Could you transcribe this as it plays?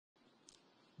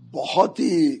बहुत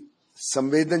ही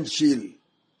संवेदनशील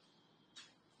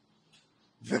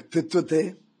व्यक्तित्व थे।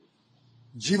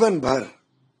 जीवन भर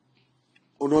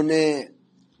उन्होंने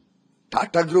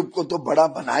टाटा ग्रुप को तो बड़ा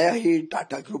बनाया ही,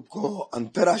 टाटा ग्रुप को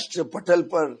अंतर्राष्ट्रीय पटल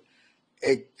पर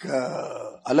एक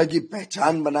अलग ही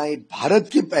पहचान बनाई, भारत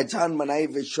की पहचान बनाई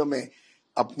विश्व में,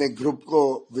 अपने ग्रुप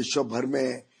को विश्व भर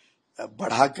में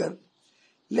बढ़ाकर।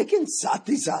 लेकिन साथ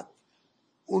ही साथ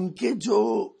उनके जो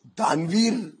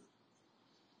दानवीर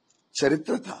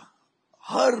चरित्र था,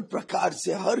 हर प्रकार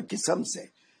से, हर किस्म से,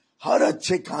 हर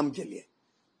अच्छे काम के लिए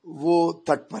वो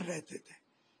तत्पर रहते थे।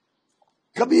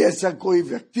 कभी ऐसा कोई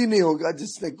व्यक्ति नहीं होगा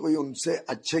जिसने कोई उनसे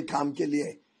अच्छे काम के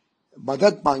लिए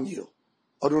मदद मांगी हो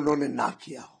और उन्होंने ना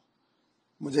किया हो।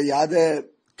 मुझे याद है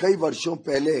कई वर्षों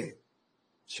पहले,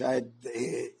 शायद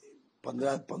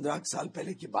 15 साल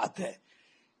पहले की बात है,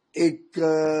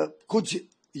 कुछ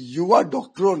युवा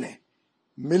डॉक्टरों ने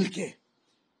मिलके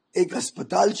एक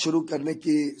अस्पताल शुरू करने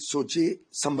की सोची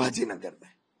संभाजी नगर में।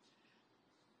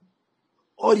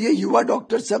 और ये युवा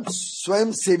डॉक्टर सब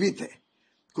स्वयं सेवी थे,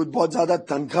 कुछ बहुत ज्यादा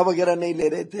तनख्वाह वगैरह नहीं ले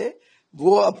रहे थे।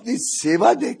 वो अपनी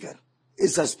सेवा देकर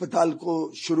इस अस्पताल को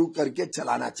शुरू करके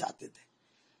चलाना चाहते थे।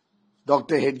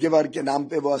 डॉक्टर हेडगेवार के नाम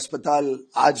पे वो अस्पताल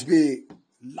आज भी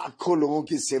लाखों लोगों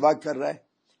की सेवा कर रहा है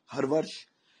हर वर्ष।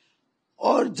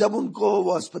 और जब उनको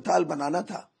वो अस्पताल बनाना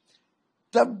था,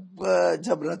 तब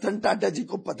जब रतन टाटा जी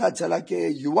को पता चला कि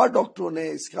युवा डॉक्टरों ने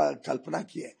इसका कल्पना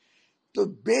की है, तो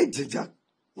बेझिझक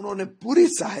उन्होंने पूरी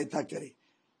सहायता करी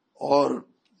और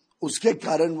उसके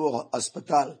कारण वो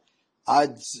अस्पताल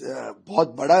आज बहुत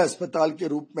बड़ा अस्पताल के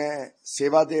रूप में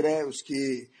सेवा दे रहे हैं। उसकी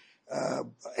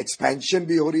एक्सपेंशन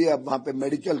भी हो रही है, अब वहां पे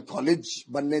मेडिकल कॉलेज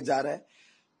बनने जा रहा है।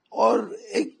 और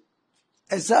एक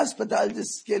ऐसा अस्पताल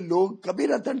जिसके लोग कभी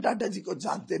रतन टाटा जी को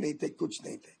जानते नहीं थे, कुछ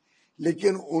नहीं थे,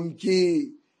 लेकिन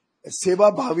उनकी सेवा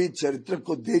भावी चरित्र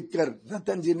को देखकर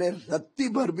रतन जी ने रत्ती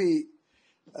भर भी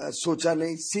सोचा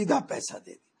नहीं, सीधा पैसा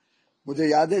दे दिया। मुझे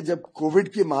याद है जब कोविड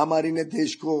की महामारी ने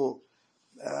देश को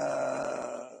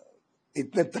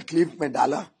इतने तकलीफ में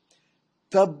डाला,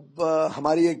 तब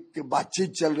हमारी एक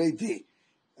बातचीत चल रही थी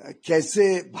कैसे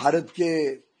भारत के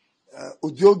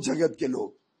उद्योग जगत के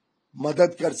लोग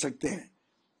मदद कर सकते हैं।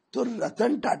 तो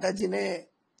रतन टाटा जी ने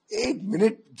एक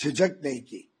मिनट झिझक नहीं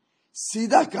की,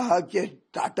 सीधा कहा कि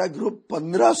टाटा ग्रुप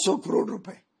 1500 करोड़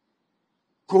रुपए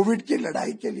कोविड की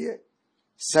लड़ाई के लिए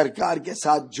सरकार के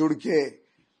साथ जुड़ के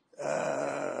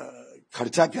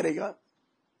खर्चा करेगा,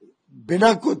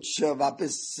 बिना कुछ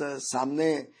वापस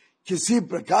सामने किसी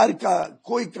प्रकार का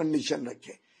कोई कंडीशन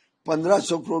रखे।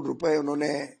 1500 करोड़ रुपए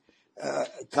उन्होंने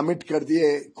कमिट कर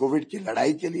दिए कोविड की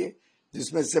लड़ाई के लिए,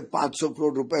 जिसमें से 500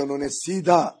 करोड़ रुपए उन्होंने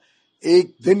सीधा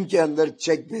एक दिन के अंदर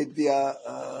चेक भेज दिया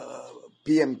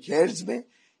पीएम केयर्स में,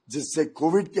 जिससे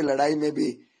कोविड की लड़ाई में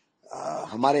भी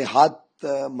हमारे हाथ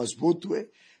मजबूत हुए।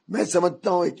 मैं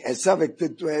समझता हूं एक ऐसा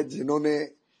व्यक्तित्व है जिन्होंने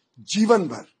जीवन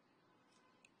भर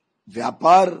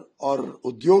व्यापार और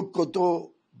उद्योग को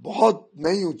तो बहुत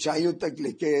नई ऊंचाइयों तक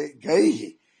लेके गए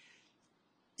ही,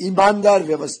 ईमानदार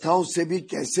व्यवस्थाओं से भी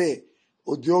कैसे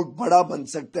उद्योग बड़ा बन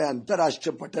सकता है,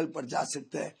 अंतर्राष्ट्रीय पटल पर जा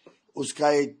सकता है, उसका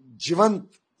एक जीवंत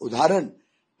उदाहरण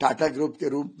टाटा ग्रुप के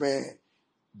रूप में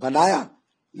बनाया।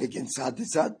 लेकिन साथ ही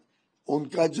साथ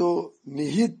उनका जो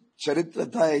निहित चरित्र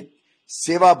था, एक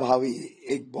सेवा भावी,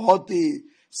 एक बहुत ही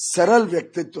सरल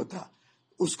व्यक्तित्व था,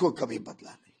 उसको कभी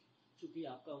बदला नहीं। क्योंकि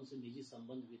आपका उनसे निजी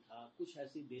संबंध भी था, कुछ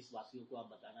ऐसी देशवासियों को आप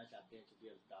बताना चाहते हैं, क्योंकि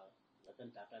रतन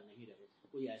टाटा नहीं रहे,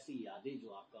 कोई ऐसी यादें जो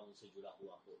आपका उनसे जुड़ा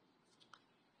हुआ हो?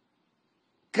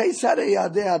 कई सारे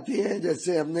यादें आती है।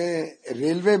 जैसे हमने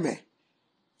रेलवे में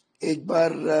एक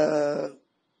बार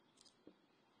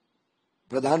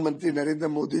प्रधानमंत्री नरेंद्र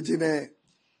मोदी जी ने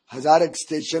हजारेक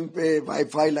स्टेशन पे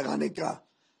वाईफाई लगाने का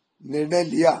निर्णय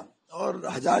लिया, और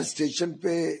 1000 स्टेशन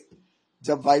पे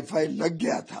जब वाईफाई लग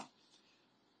गया था,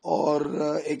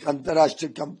 और एक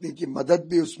अंतर्राष्ट्रीय कंपनी की मदद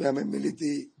भी उसमें हमें मिली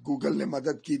थी, गूगल ने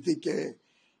मदद की थी कि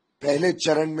पहले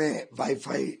चरण में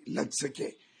वाईफाई लग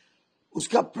सके।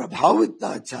 उसका प्रभाव इतना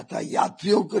अच्छा था,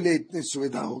 यात्रियों के लिए इतनी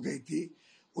सुविधा हो गई थी।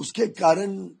 उसके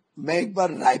कारण मैं एक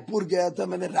बार रायपुर गया था,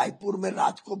 मैंने रायपुर में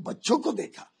रात को बच्चों को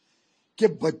देखा कि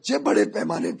बच्चे बड़े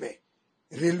पैमाने पे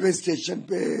रेलवे स्टेशन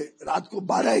पे रात को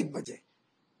 12-1 बजे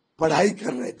पढ़ाई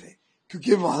कर रहे थे,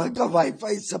 क्योंकि वहां का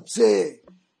वाईफाई सबसे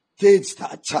तेज था,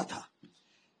 अच्छा था।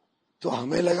 तो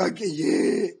हमें लगा कि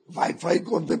ये वाईफाई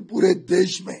को हमें पूरे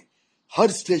देश में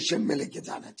हर स्टेशन में लेके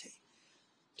जाना चाहिए।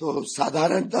 तो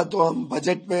साधारणतः तो हम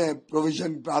बजट में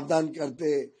प्रोविजन प्रावधान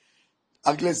करते,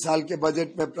 अगले साल के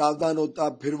बजट में प्रावधान होता,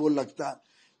 फिर वो लगता।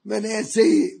 मैंने ऐसे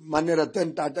ही माननीय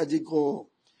रतन टाटा जी को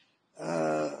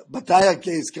बताया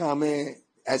कि इसका हमें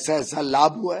ऐसा ऐसा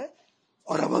लाभ हुआ है,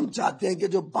 और अब हम चाहते हैं कि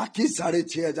जो बाकी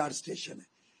 6,500 स्टेशन है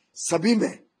सभी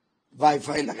में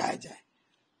वाईफाई लगाया जाए।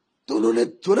 तो उन्होंने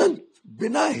तुरंत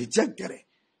बिना हिचक करे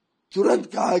तुरंत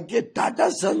कहा कि टाटा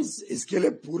सन्स इसके लिए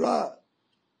पूरा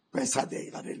पैसा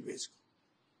देगा रेलवेज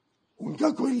को। उनका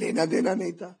कोई लेना देना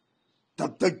नहीं था।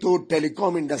 तब तक तो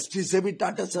टेलीकॉम इंडस्ट्री से भी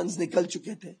टाटा सन्स निकल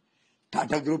चुके थे।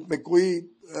 टाटा ग्रुप में कोई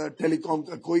टेलीकॉम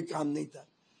का कोई काम नहीं था।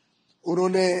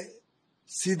 उन्होंने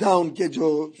सीधा उनके जो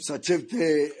सचिव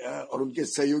थे और उनके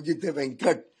सहयोगी थे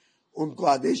वेंकट, उनको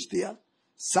आदेश दिया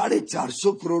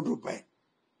 450 करोड़ रुपए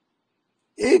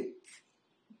एक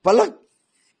पलक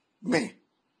में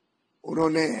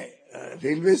उन्होंने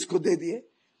रेलवेज को दे दिए।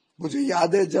 मुझे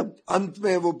याद है जब अंत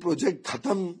में वो प्रोजेक्ट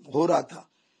खत्म हो रहा था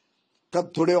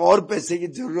तब थोड़े और पैसे की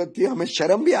जरूरत थी। हमें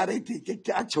शर्म भी आ रही थी कि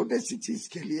क्या छोटे सी चीज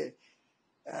के लिए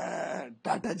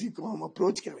टाटा जी को हम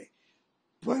अप्रोच करें,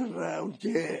 पर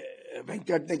उनके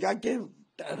वेंकट ने कहा कि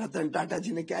रतन टाटा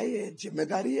जी ने कहा ये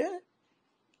जिम्मेदारी है,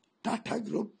 टाटा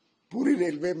ग्रुप पूरी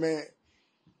रेलवे में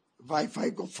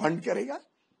वाईफाई को फंड करेगा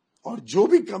और जो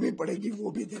भी कमी पड़ेगी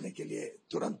वो भी देने के लिए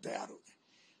तुरंत तैयार हो गए।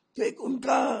 तो एक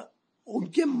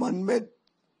उनके मन में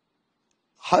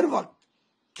हर वक्त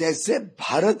कैसे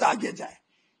भारत आगे जाए,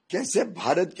 कैसे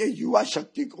भारत के युवा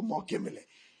शक्ति को मौके मिले।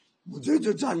 मुझे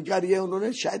जो जानकारी है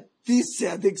उन्होंने शायद 30 से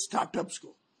अधिक स्टार्टअप्स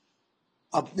को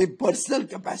अपनी पर्सनल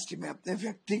कैपेसिटी में अपने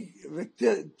व्यक्ति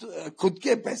खुद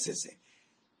के पैसे से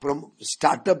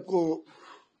स्टार्टअप को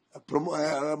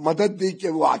मदद दी कि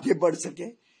वो आगे बढ़ सके।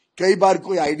 कई बार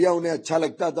कोई आइडिया उन्हें अच्छा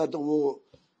लगता था तो वो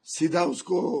सीधा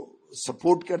उसको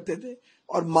सपोर्ट करते थे,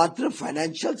 और मात्र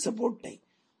फाइनेंशियल सपोर्ट नहीं,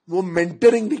 वो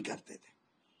मेंटरिंग भी करते थे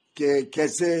कि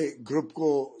कैसे ग्रुप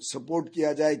को सपोर्ट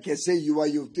किया जाए, कैसे युवा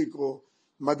युवती को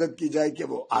मदद की जाए कि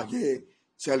वो आगे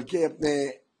चल के अपने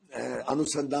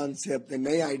अनुसंधान से, अपने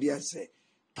नए आइडिया से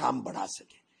काम बढ़ा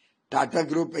सके। टाटा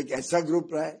ग्रुप एक ऐसा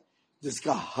ग्रुप रहा है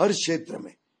जिसका हर क्षेत्र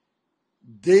में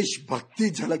देशभक्ति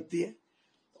झलकती है,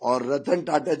 और रतन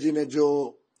टाटा जी ने जो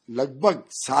लगभग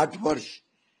 60 वर्ष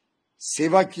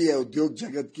सेवा की है उद्योग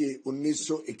जगत की,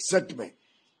 1961 में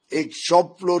एक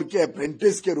शॉप फ्लोर के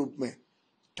अप्रेंटिस के रूप में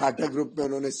टाटा ग्रुप में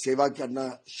उन्होंने सेवा करना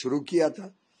शुरू किया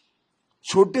था।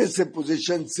 छोटे से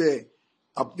पोजीशन से,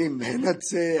 अपनी मेहनत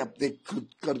से, अपने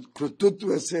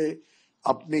कृतित्व से,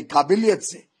 अपनी काबिलियत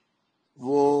से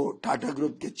वो टाटा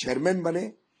ग्रुप के चेयरमैन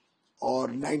बने,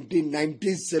 और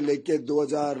 1990 से लेके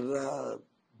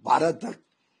 2012 तक,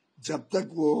 जब तक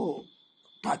वो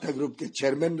टाटा ग्रुप के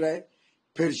चेयरमैन रहे,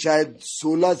 फिर शायद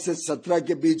 16 से 17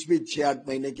 के बीच भी 6-8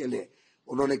 महीने के लिए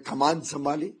उन्होंने कमान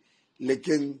संभाली,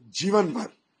 लेकिन जीवन भर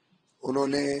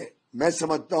उन्होंने, मैं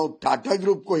समझता हूं, टाटा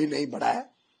ग्रुप को ही नहीं बढ़ाया,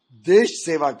 देश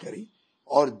सेवा करी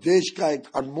और देश का एक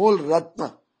अनमोल रत्न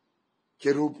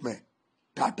के रूप में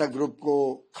टाटा ग्रुप को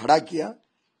खड़ा किया।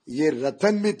 ये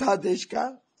रतन भी था देश का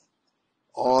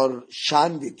और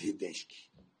शान भी थी देश की।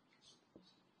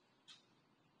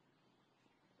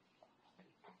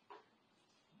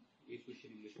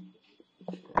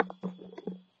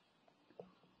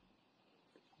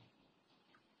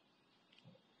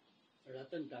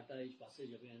 Ratan Tata's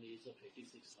passage away at the age of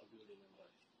 86, how do you remember?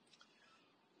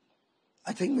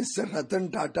 I think Mr.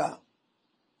 Ratan Tata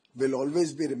will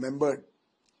always be remembered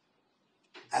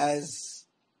as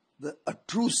a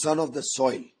true son of the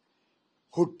soil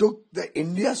who took the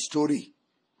India story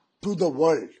to the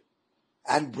world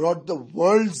and brought the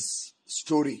world's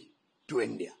story to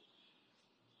India.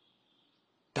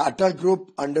 Tata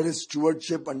Group, under his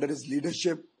stewardship, under his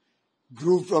leadership,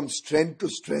 grew from strength to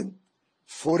strength,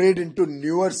 forayed into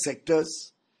newer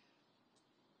sectors.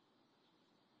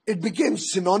 It became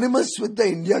synonymous with the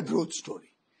India growth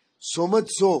story. So much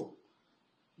so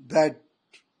that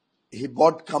he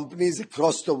bought companies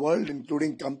across the world,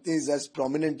 including companies as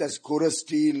prominent as Chorus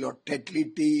Steel or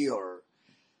Tetley Tea or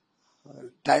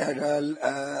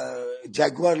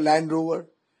Jaguar Land Rover,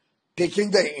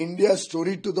 taking the India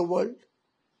story to the world.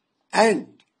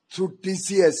 And through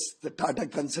TCS, the Tata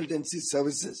Consultancy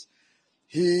Services,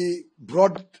 he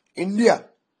brought India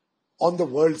on the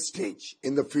world stage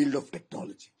in the field of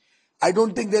technology. I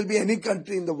don't think there'll be any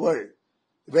country in the world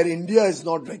where India is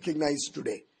not recognized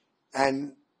today.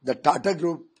 And the Tata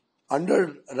Group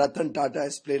under Ratan Tata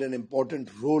has played an important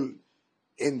role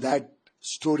in that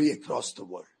story across the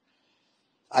world.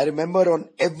 I remember on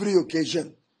every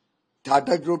occasion,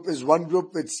 Tata Group is one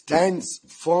group which stands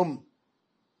firm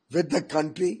with the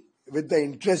country, with the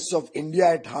interests of India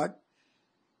at heart.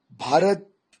 Bharat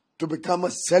to become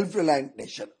a self-reliant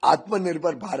nation,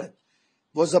 Atmanirbhar Bharat,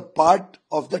 was a part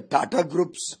of the Tata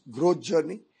Group's growth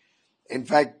journey. In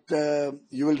fact,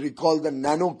 you will recall the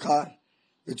nano car,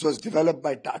 which was developed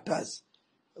by Tatas,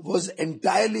 was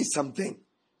entirely something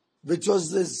which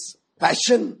was this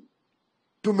passion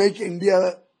to make India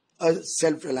a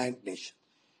self-reliant nation,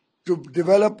 to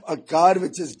develop a car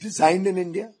which is designed in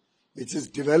India, which is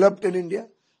developed in India,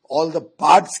 all the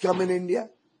parts come in India,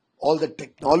 all the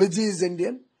technology is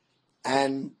Indian.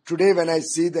 And today when I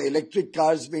see the electric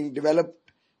cars being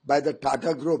developed by the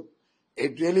Tata Group,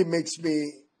 it really makes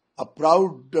me a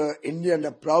proud Indian,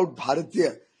 a proud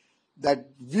Bharatiya, that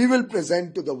we will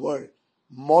present to the world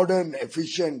modern,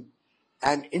 efficient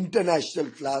and international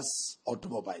class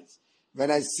automobiles. When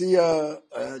I see a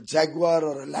Jaguar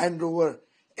or a Land Rover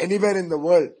anywhere in the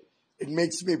world, it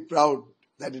makes me proud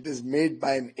that it is made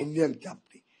by an Indian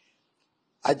company.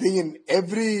 I think in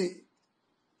every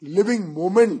living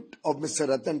moment of Mr.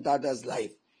 Ratan Tata's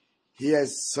life, he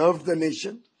has served the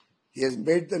nation, he has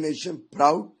made the nation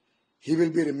proud. He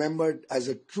will be remembered as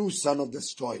a true son of the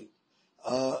soil,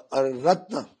 a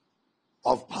Ratna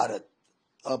of Bharat,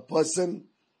 a person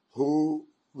who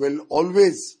will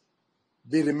always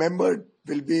be remembered,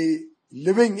 will be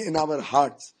living in our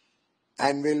hearts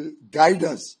and will guide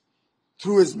us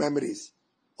through his memories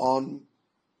on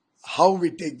how we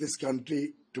take this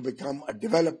country to become a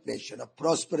developed nation, a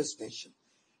prosperous nation.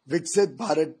 Viksit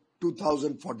Bharat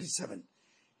 2047.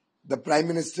 The Prime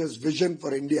Minister's vision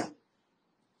for India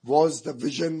was the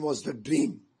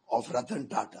dream of Ratan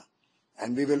Tata,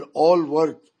 and we will all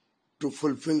work to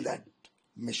fulfill that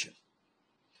mission.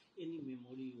 Any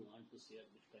memory you want to share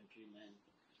with countrymen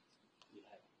you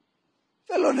have?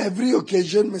 Well, on every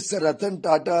occasion, Mr. Ratan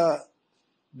Tata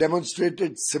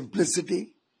demonstrated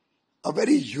simplicity, a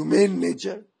very humane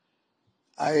nature.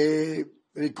 I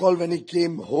recall when he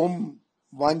came home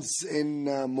once in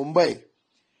Mumbai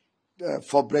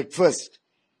for breakfast,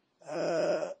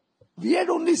 we had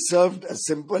only served a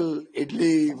simple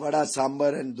idli, vada,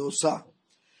 sambar and dosa.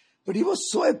 But he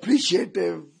was so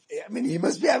appreciative. I mean, he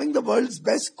must be having the world's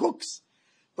best cooks.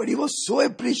 But he was so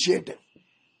appreciative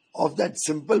of that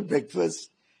simple breakfast.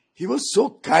 He was so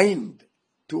kind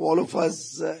to all of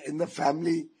us in the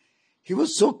family. He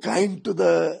was so kind to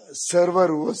the server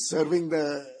who was serving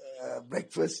the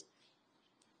breakfast.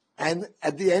 And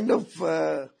at the end of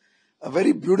a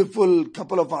very beautiful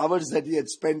couple of hours that he had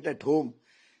spent at home,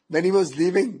 when he was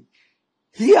leaving,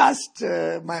 he asked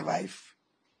my wife,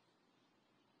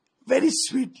 very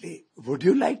sweetly, would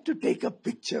you like to take a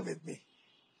picture with me?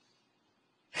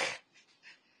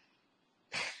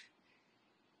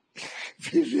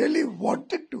 We really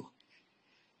wanted to,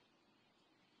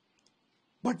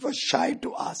 but was shy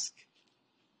to ask.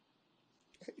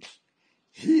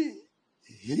 He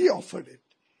offered it.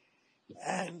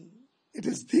 And it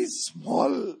is these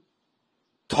small,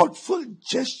 thoughtful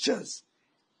gestures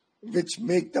which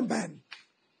make the man,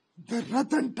 the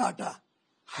Ratan Tata,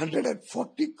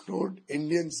 140 crore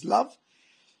Indians love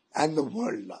and the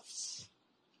world loves.